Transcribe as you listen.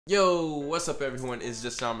Yo, what's up everyone? It's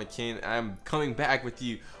justjonmckin. I'm coming back with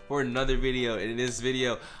you for another video, and in this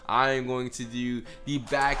video I am going to do the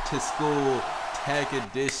back to school tech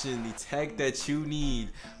edition, the tech that you need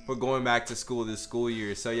for going back to school this school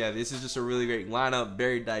year. So yeah, this is just a really great lineup,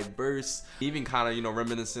 very diverse, even kind of, you know,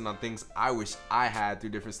 reminiscent on things I wish I had through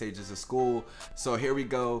different stages of school. So here we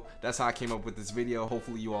go. That's how I came up with this video.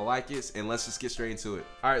 Hopefully you all like it, and let's just get straight into it.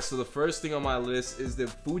 All right, so the first thing on my list is the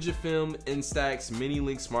Fujifilm Instax Mini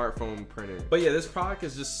Link smartphone printer. But yeah, this product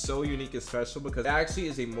is just so unique and special because it actually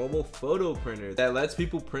is a mobile photo printer that lets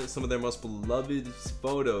people print some of their most beloved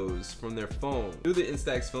photos from their phone through the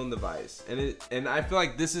Instax film device. And I feel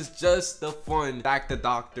like this is just the fun fact the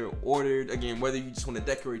doctor ordered. Again, whether you just want to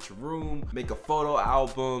decorate your room, make a photo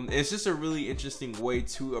album, it's just a really interesting way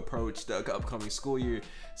to approach the upcoming school year,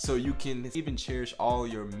 so you can even cherish all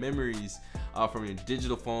your memories from your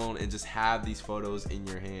digital phone and just have these photos in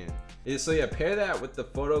your hand. So yeah, pair that with the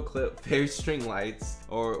photo clip fairy string lights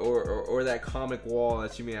or that comic wall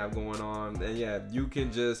that you may have going on, and yeah, you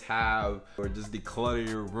can just have or just declutter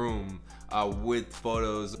your room with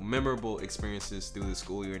photos, memorable experiences through the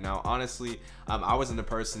school year. Now honestly, I wasn't a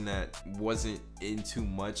person that wasn't into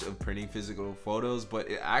much of printing physical photos, but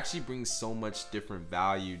it actually brings so much different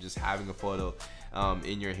value just having a photo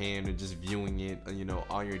in your hand and just viewing it, you know,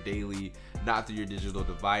 on your daily, not through your digital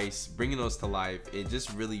device, bringing those to life. It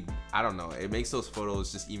just really, I don't know, it makes those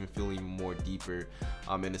photos just even feel even more deeper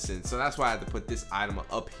in a sense. So that's why I had to put this item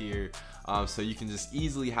up here, so you can just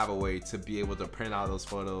easily have a way to be able to print out those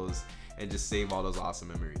photos and just save all those awesome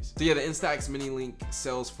memories. So yeah, the Instax Mini Link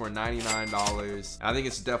sells for $99. I think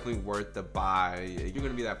it's definitely worth the buy. You're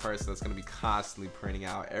gonna be that person that's gonna be constantly printing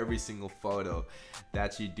out every single photo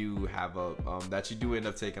that you do have that you do end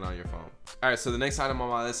up taking on your phone. All right, so the next item on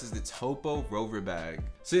my list is the Topo Rover bag.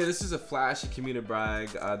 So yeah, this is a flashy commuter bag.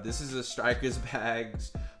 This is a striker's bag.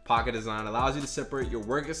 Pocket design allows you to separate your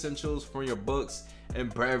work essentials from your books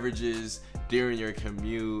and beverages during your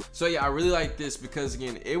commute. So yeah, I really like this because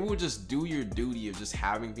again, it will just do your duty of just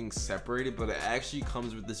having things separated, but it actually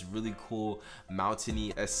comes with this really cool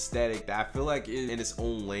mountainy aesthetic that I feel like is in its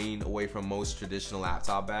own lane away from most traditional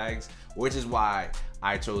laptop bags, which is why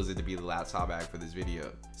I chose it to be the laptop bag for this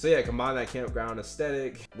video. So yeah, combine that campground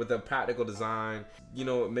aesthetic with a practical design, you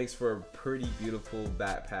know, it makes for a pretty beautiful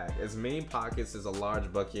backpack. Its main pockets is a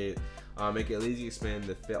large bucket, make it easy to expand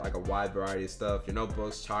to fit like a wide variety of stuff, your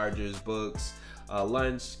notebooks, chargers, books,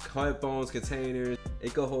 lunch, headphones, containers.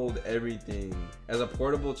 It can hold everything. As a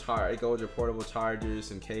portable charge, it can hold your portable chargers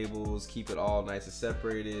and cables, keep it all nice and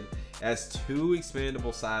separated. It has two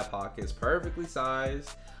expandable side pockets, perfectly sized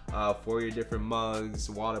for your different mugs,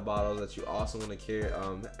 water bottles that you also want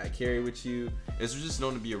to carry with you. It's just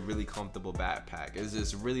known to be a really comfortable backpack. It's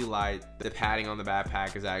just really light. The padding on the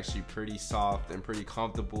backpack is actually pretty soft and pretty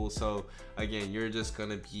comfortable. So again, you're just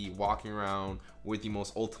gonna be walking around with the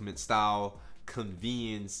most ultimate style,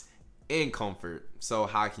 convenience, and comfort. So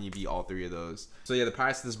how can you beat all three of those? So yeah, the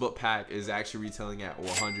price of this book pack is actually retailing at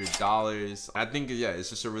 $100. I think yeah, it's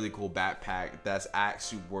just a really cool backpack that's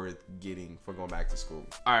actually worth getting for going back to school.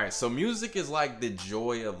 All right, so music is like the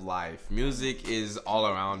joy of life. Music is all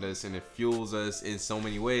around us and it fuels us in so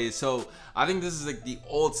many ways. So I think this is like the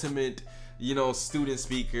ultimate, you know, student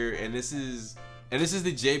speaker, and this is the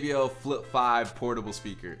JBL Flip 5 portable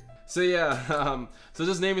speaker. So yeah, so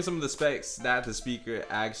just naming some of the specs that the speaker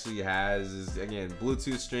actually has is, again,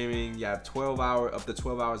 Bluetooth streaming. You have up to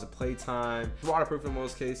 12 hours of playtime. Waterproof in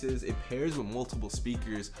most cases. It pairs with multiple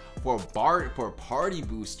speakers for a party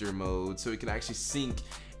booster mode, so it can actually sync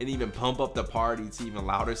and even pump up the party to even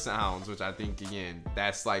louder sounds, which I think, again,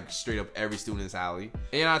 that's like straight up every student's alley.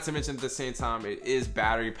 And not to mention, at the same time, it is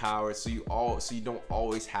battery powered, so you don't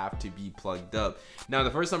always have to be plugged up. Now, the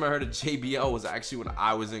first time I heard of JBL was actually when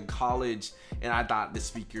I was in college, and I thought the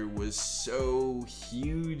speaker was so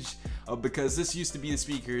huge because this used to be the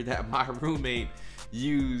speaker that my roommate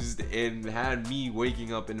used and had me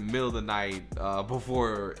waking up in the middle of the night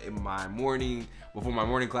before my morning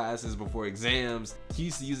classes, before exams. He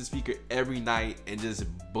used to use the speaker every night and just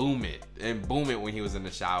boom it when he was in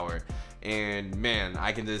the shower. And man,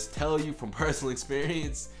 I can just tell you from personal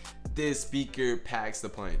experience, this speaker packs the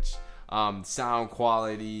punch. Sound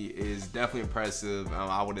quality is definitely impressive.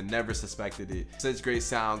 I would have never suspected it. Such great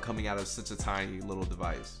sound coming out of such a tiny little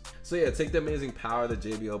device. So yeah, take the amazing power of the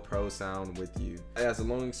JBL Pro sound with you. It has a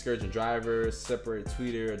long excursion driver, separate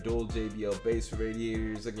tweeter, a dual JBL bass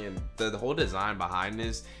radiators. Again, the whole design behind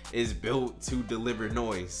this is built to deliver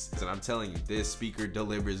noise. And I'm telling you, this speaker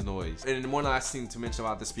delivers noise. And one last thing to mention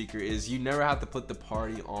about the speaker is you never have to put the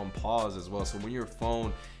party on pause as well. So when your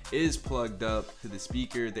phone is plugged up to the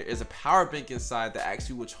speaker. There is a power bank inside that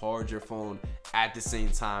actually will charge your phone at the same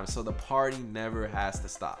time, so the party never has to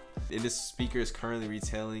stop. And this speaker is currently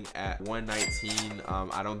retailing at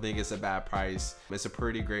 $119. I don't think it's a bad price. It's a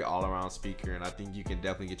pretty great all-around speaker, and I think you can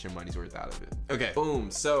definitely get your money's worth out of it. Okay, boom.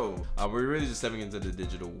 So we're really just stepping into the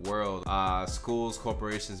digital world. Schools,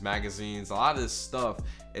 corporations, magazines, a lot of this stuff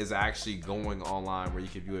is actually going online where you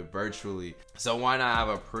can view it virtually. So why not have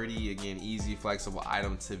a pretty, again, easy, flexible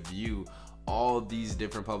item to view all these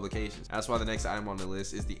different publications? That's why the next item on the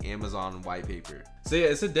list is the Amazon white paper. So yeah,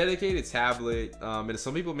 it's a dedicated tablet, and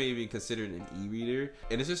some people may even consider it an e-reader,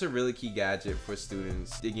 and it's just a really key gadget for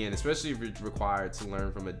students, again, especially if you're required to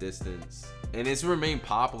learn from a distance. And it's remained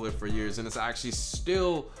popular for years, and it's actually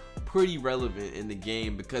still pretty relevant in the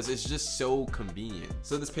game because it's just so convenient.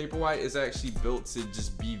 So this Paperwhite is actually built to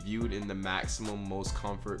just be viewed in the maximum most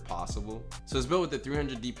comfort possible. So it's built with a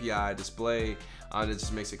 300 DPI display that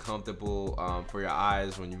just makes it comfortable for your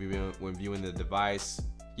eyes when viewing the device.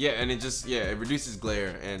 Yeah, and it reduces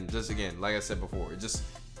glare, and just, again, like I said before, it just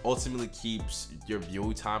ultimately keeps your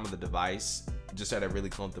view time of the device just at a really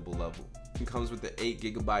comfortable level. It comes with the 8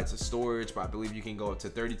 gigabytes of storage, but I believe you can go up to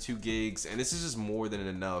 32 gigs, and this is just more than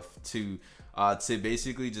enough to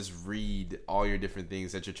basically just read all your different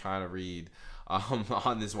things that you're trying to read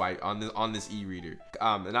on this e-reader.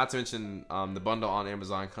 And not to mention, the bundle on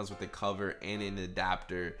Amazon comes with a cover and an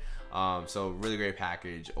adapter. So really great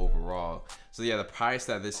package overall. So yeah, the price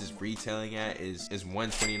that this is retailing at is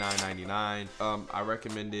 $129.99. I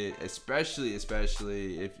recommend it, especially if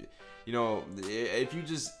if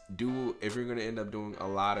you're gonna end up doing a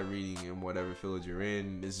lot of reading in whatever field you're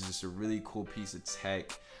in. This is just a really cool piece of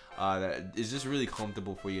tech that is just really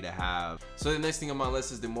comfortable for you to have. So the next thing on my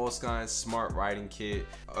list is the Moleskine Smart Writing Kit.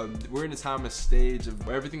 We're in a time and stage of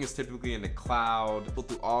where everything is typically in the cloud,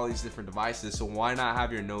 through all these different devices, so why not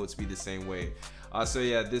have your notes be the same way? So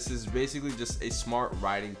yeah, this is basically just a smart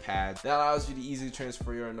writing pad that allows you to easily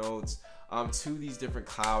transfer your notes to these different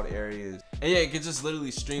cloud areas, and yeah, it can just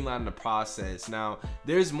literally streamline the process. Now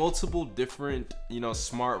there's multiple different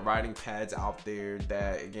smart writing pads out there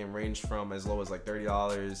that, again, range from as low as like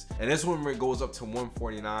 $30, and this one goes up to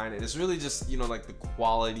 $149, and it's really just like the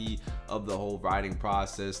quality of the whole writing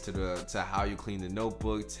process to how you clean the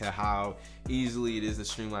notebook, to how easily it is to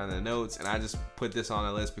streamline the notes. And I just put this on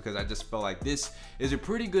the list because I just felt like this is a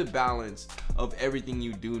pretty good balance of everything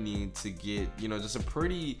you do need to get just a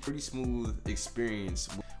pretty smooth experience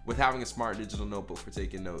with having a smart digital notebook for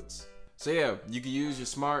taking notes. So yeah, you can use your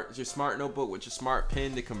smart notebook with your smart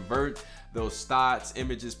pen to convert those thoughts,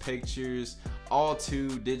 images, pictures, all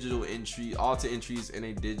to entries in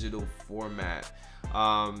a digital format.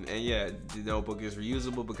 And yeah, the notebook is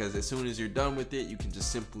reusable because as soon as you're done with it, you can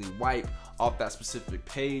just simply wipe off that specific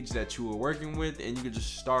page that you were working with, and you can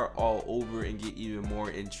just start all over and get even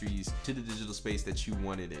more entries to the digital space that you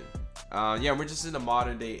wanted in. Yeah, we're just in the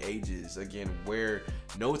modern day ages, again, where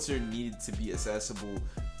notes are needed to be accessible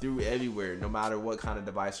through everywhere, no matter what kind of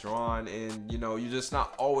device you're on. And you're just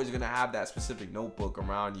not always gonna have that specific notebook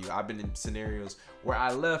around you. I've been in scenarios where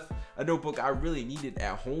I left a notebook I really needed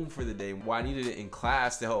at home for the day, where I needed it in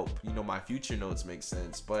class to help my future notes make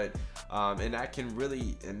sense. But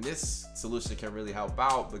and this solution can really help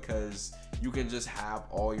out because you can just have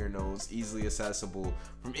all your notes easily accessible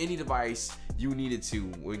from any device you needed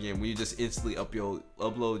to, again, when you just instantly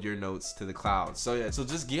upload your notes to the cloud. So yeah, so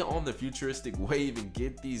just get on the futuristic wave and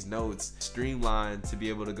get these notes streamlined to be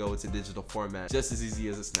able to go into digital format just as easy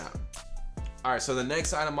as a snap. All right, so the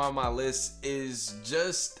next item on my list is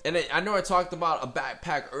I know I talked about a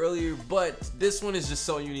backpack earlier, but this one is just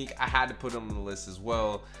so unique, I had to put it on the list as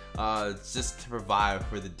well, just to provide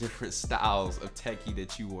for the different styles of techie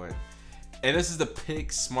that you want. And this is the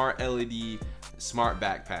Pick Smart LED Smart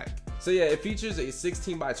Backpack. So yeah, it features a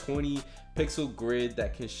 16 by 20 pixel grid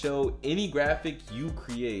that can show any graphic you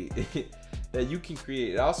create. that you can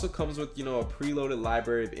create. It also comes with a preloaded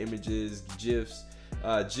library of images, GIFs,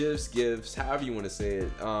 GIFs, however you want to say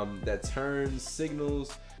it, that turns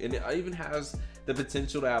signals, and it even has the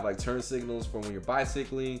potential to have like turn signals for when you're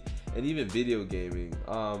bicycling and even video gaming.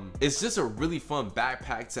 It's just a really fun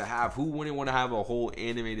backpack to have. Who wouldn't want to have a whole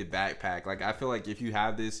animated backpack? Like, I feel like if you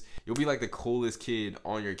have this, you'll be like the coolest kid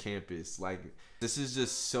on your campus. Like, this is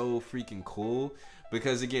just so freaking cool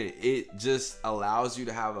because, again, it just allows you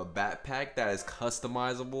to have a backpack that is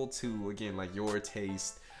customizable to, again, like your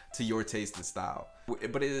taste and style.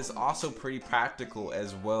 But it is also pretty practical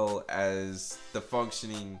as well as the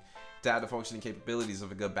functioning to have the functioning capabilities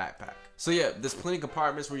of a good backpack. So yeah, there's plenty of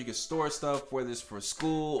compartments where you can store stuff, whether it's for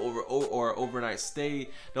school or overnight stay.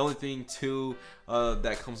 The only thing too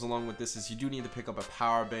that comes along with this is you do need to pick up a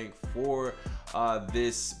power bank for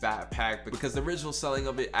this backpack, because the original selling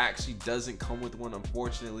of it actually doesn't come with one,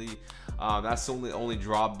 unfortunately. That's the only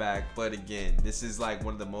drawback. But again, this is like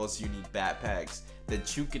one of the most unique backpacks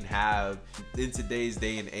that you can have in today's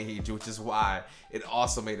day and age, which is why it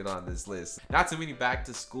also made it on this list. Not too many back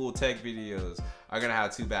to school tech videos are gonna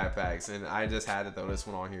have 2 backpacks, and I just had to throw this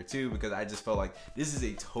one on here too, because I just felt like this is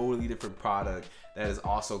a totally different product that is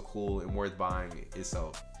also cool and worth buying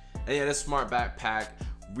itself. And yeah, this smart backpack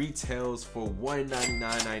retails for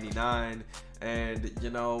 $199.99, and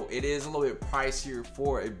you know, it is a little bit pricier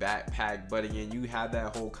for a backpack, but again, you have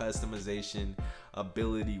that whole customization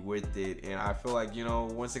ability with it, and I feel like, you know,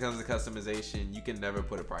 once it comes to customization, you can never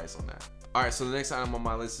put a price on that. All right, so the next item on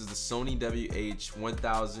my list is the Sony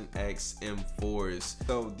WH-1000X M4s.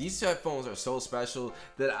 So these headphones are so special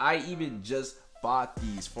that I even just bought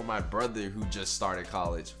these for my brother who just started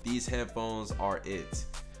college. These headphones are it.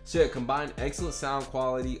 So yeah, combine excellent sound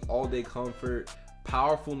quality, all-day comfort,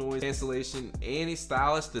 powerful noise cancellation, and a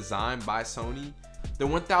stylish design by Sony. The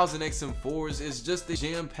 1000X M4s is just a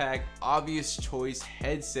jam-packed, obvious choice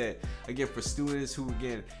headset, again, for students who,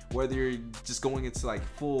 again, whether you're just going into like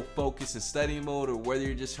full focus and study mode, or whether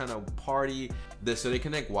you're just trying to party. So they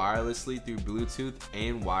connect wirelessly through Bluetooth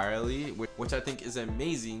and wirely, which I think is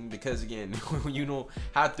amazing, because again, you don't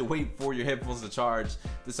have to wait for your headphones to charge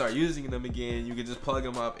to start using them again. You can just plug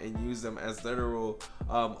them up and use them as literal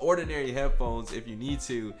ordinary headphones if you need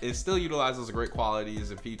to, and still utilize those great qualities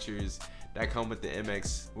and features that come with the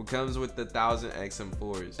MX, what comes with the 1000X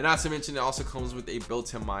M4s. And not to mention, it also comes with a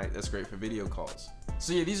built-in mic that's great for video calls.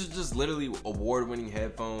 So yeah, these are just literally award-winning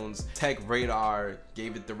headphones. Tech Radar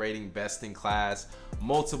gave it the rating best in class.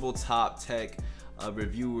 Multiple top tech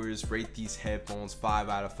reviewers rate these headphones 5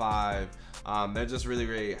 out of 5. They're just really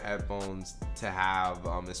great headphones to have,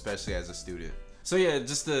 especially as a student. So yeah,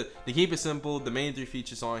 just to keep it simple, the main 3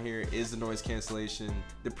 features on here is the noise cancellation,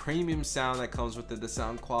 the premium sound that comes with it. The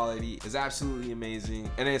sound quality is absolutely amazing,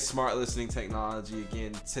 and then smart listening technology,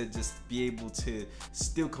 again, to just be able to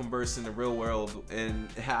still converse in the real world and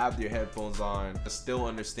have your headphones on, but still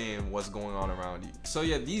understand what's going on around you. So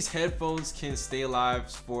yeah, these headphones can stay alive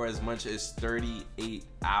for as much as 38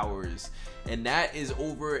 hours, and that is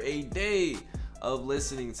over a day of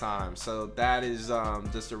listening time. So that is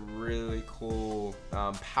just a really cool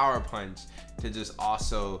power punch to just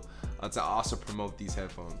also promote these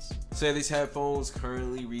headphones. So yeah, these headphones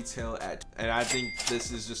currently retail at, and I think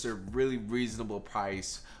this is just a really reasonable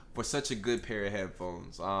price for such a good pair of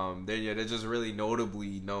headphones. They're just really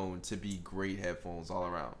notably known to be great headphones all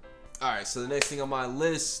around. Alright, so the next thing on my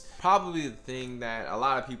list, probably the thing that a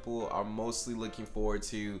lot of people are mostly looking forward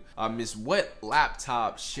to, is what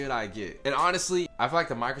laptop should I get? And honestly, I feel like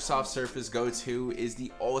the Microsoft Surface Go 2 is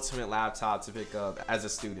the ultimate laptop to pick up as a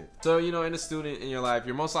student. So, you know, in a student in your life,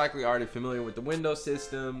 you're most likely already familiar with the Windows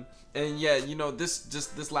system. And yeah, you know,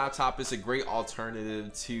 this laptop is a great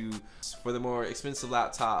alternative for the more expensive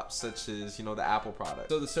laptops, such as, you know, the Apple product.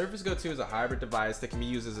 So the Surface Go 2 is a hybrid device that can be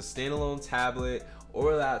used as a standalone tablet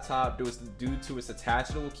or a laptop due to its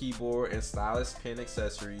attachable keyboard and stylish pen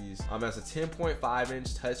accessories. It has a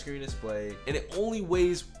 10.5-inch touchscreen display, and it only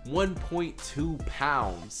weighs 1.2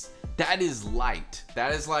 pounds. That is light.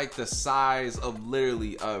 That is like the size of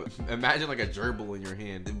literally, imagine like a gerbil in your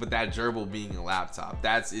hand, but that gerbil being a laptop.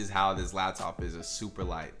 That is how this laptop is, a super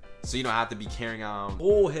light. So you don't have to be carrying on a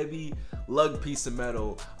whole heavy lug piece of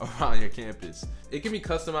metal around your campus. It can be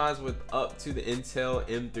customized with up to the Intel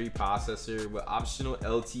M3 processor with optional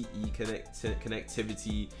LTE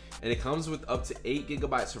connectivity, and it comes with up to 8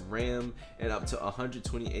 gigabytes of RAM and up to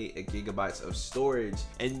 128 gigabytes of storage.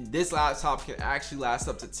 And this laptop can actually last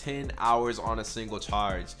up to 10 hours on a single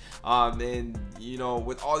charge. And you know,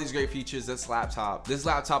 with all these great features, this laptop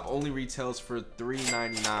only retails for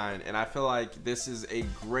 $399, and I feel like this is a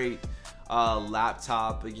great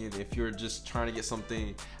laptop, again, if you're just trying to get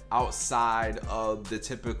something outside of the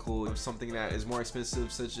typical, something that is more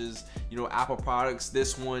expensive, such as, you know, Apple products.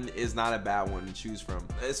 This one is not a bad one to choose from.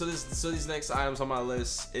 And so these next items on my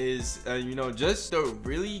list is you know, just the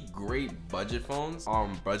really great budget phones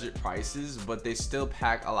on budget prices, but they still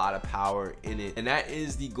pack a lot of power in it, and that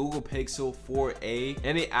is the Google Pixel 4a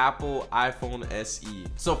and the Apple iPhone SE.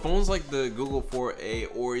 So phones like the Google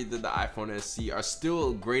 4a or either the iPhone SE are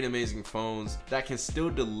still great, amazing phones that can still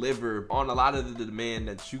deliver on a lot of the demand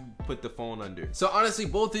that you put the phone under. So honestly,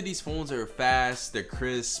 both of these phones are fast, they're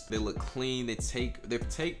crisp, they look clean, they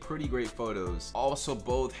take pretty great photos. Also,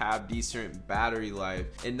 both have decent battery life,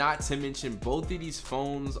 and not to mention both of these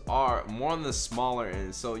phones are more on the smaller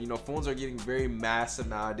end. So you know, phones are getting very massive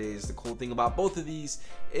nowadays. The cool thing about both of these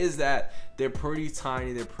is that they're pretty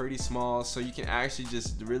tiny, they're pretty small, so you can actually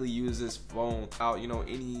just really use this phone without, you know,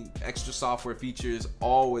 any extra software features,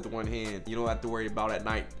 all with one hand. You don't have to worry about at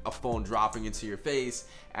night a phone dropping into your face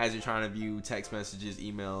as you're trying to view text messages,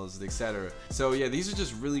 emails, etc. So yeah, these are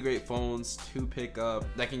just really great phones to pick up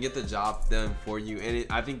that can get the job done for you. And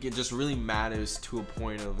I think it just really matters to a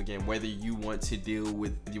point of, again, whether you want to deal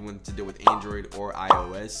with Android or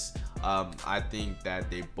iOS. I think that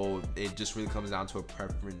it just really comes down to a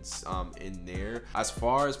preference in there. As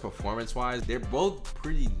far as performance wise, they're both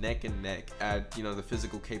pretty neck and neck at, you know, the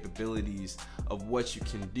physical capabilities of what you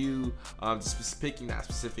can do. Just picking that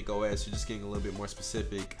specific OS, you're just getting a little bit more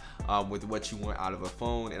specific with what you want out of a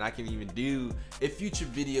phone. And I can even do a future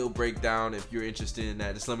video breakdown if you're interested in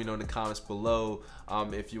that. Just let me know in the comments below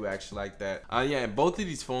if you actually like that. Yeah, and both of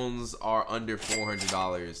these phones are under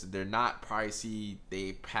 $400. They're not pricey,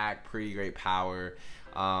 they pack pretty great power,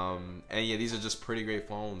 and yeah, these are just pretty great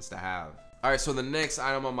phones to have. All right, so the next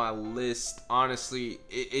item on my list, honestly,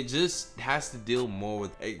 it just has to deal more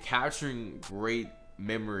with capturing great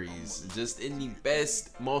memories, just in the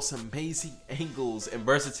best, most amazing angles and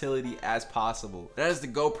versatility as possible. That is the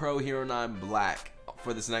GoPro Hero 9 Black.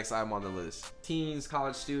 For this next item on the list, teens,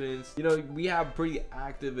 college students, you know, we have pretty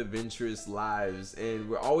active, adventurous lives, and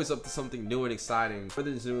we're always up to something new and exciting. Whether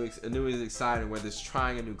it's new and exciting, whether it's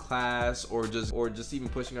trying a new class or just even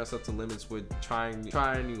pushing ourselves to limits with trying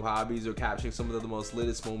new hobbies or capturing some of the most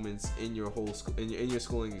latest moments in your whole in your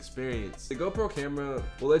schooling experience. The GoPro camera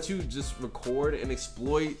will let you just record and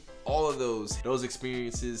exploit all of those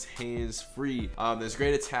experiences hands-free. There's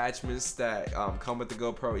great attachments that come with the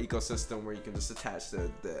GoPro ecosystem, where you can just attach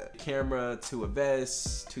the camera to a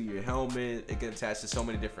vest, to your helmet. It can attach to so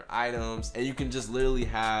many different items, and you can just literally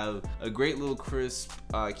have a great little crisp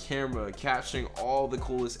camera capturing all the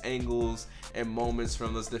coolest angles and moments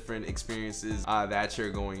from those different experiences that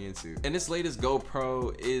you're going into. And this latest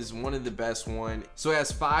GoPro is one of the best one. So it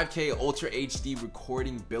has 5K Ultra HD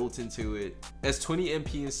recording built into it. It has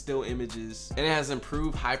 20MP in still images, and it has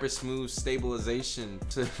improved hyper smooth stabilization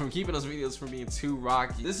from keeping those videos from being too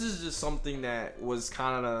rocky. This is just something that was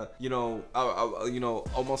kind of, you know,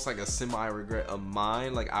 almost like a semi regret of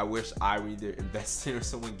mine. Like, I wish I either invested or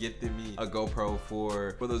someone gifted me a GoPro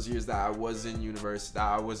for those years that I was in university,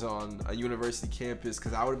 that I was on a university campus,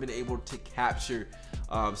 because I would have been able to capture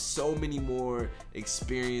so many more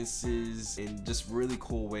experiences in just really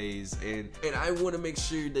cool ways, and I want to make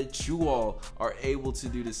sure that you all are able to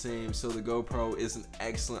do the same. So the GoPro is an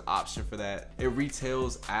excellent option for that. It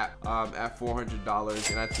retails at $400,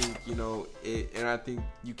 and I think, you know, I think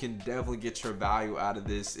you can definitely get your value out of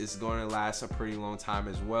this. It's going to last a pretty long time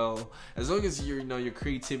as well, as long as your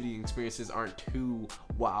creativity and experiences aren't too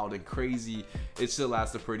wild and crazy. It should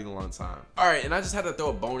last a pretty long time. All right, and I just had to throw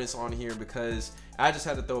a bonus on here because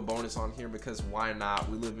why not?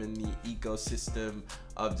 We live in the ecosystem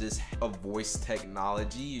of voice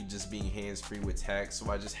technology, just being hands-free with text.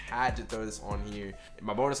 So I just had to throw this on here. And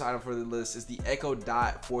my bonus item for the list is the Echo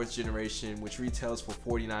Dot 4th generation, which retails for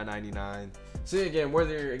 $49.99. So again,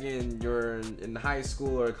 whether you're in high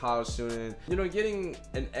school or a college student, you know, getting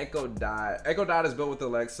an Echo Dot is built with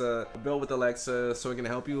Alexa, so it can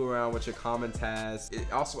help you around with your common tasks.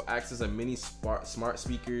 It also acts as a mini smart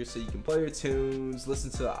speaker, so you can play your tunes,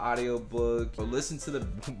 listen to an audio book, or listen to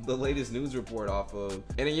the latest news report off of.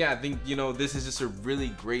 And yeah, I think, you know, this is just a really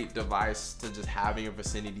great device to just have in your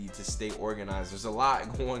vicinity to stay organized. There's a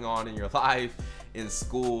lot going on in your life, in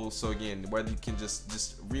school, so again, whether you can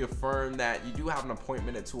just reaffirm that you do have an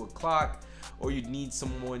appointment at 2 o'clock, or you need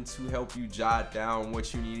someone to help you jot down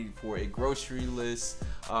what you need for a grocery list,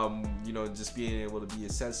 you know, just being able to be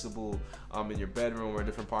accessible in your bedroom or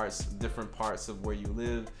different parts of where you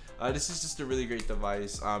live. This is just a really great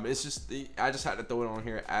device. I just had to throw it on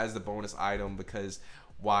here as the bonus item because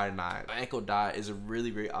why not? Echo Dot is a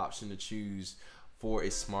really great option to choose for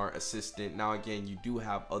a smart assistant. Now again, you do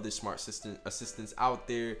have other smart assistants out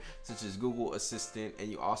there, such as Google Assistant,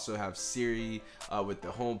 and you also have Siri with the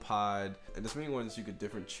HomePod, and there's many ones you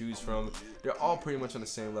could choose from. They're all pretty much on the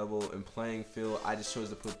same level and playing field. I just chose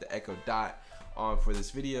to put the Echo Dot on for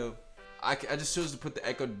this video. I just chose to put the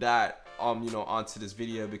Echo Dot you know, onto this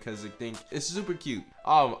video because I think it's super cute.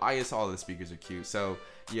 I guess all the speakers are cute, so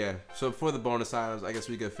yeah, so for the bonus items, I guess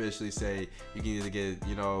we could officially say you can either get,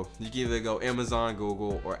 you can either go Amazon,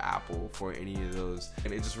 Google, or Apple for any of those.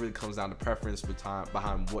 And it just really comes down to preference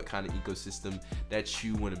behind what kind of ecosystem that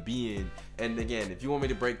you want to be in. And again, if you want me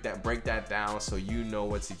to break that down so you know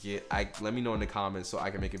what to get, let me know in the comments so I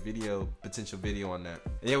can make a potential video on that.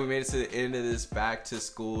 And yeah, we made it to the end of this back to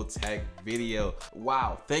school tech video.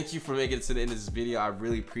 Wow, thank you for making it to the end of this video. I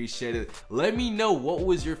really appreciate it. Let me know what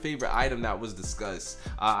was your favorite item that was discussed.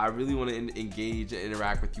 I really want to engage and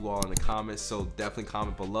interact with you all in the comments, so definitely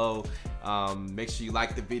comment below. Make sure you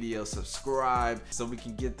like the video, subscribe, so we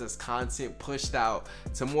can get this content pushed out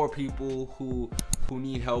to more people who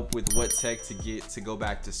need help with what tech to get to go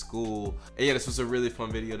back to school. And yeah, this was a really fun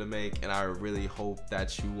video to make, and I really hope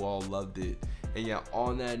that you all loved it. And yeah,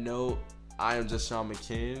 on that note, I am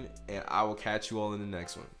JustjonmcKin, and I will catch you all in the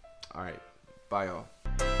next one. All right, bye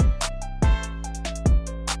y'all.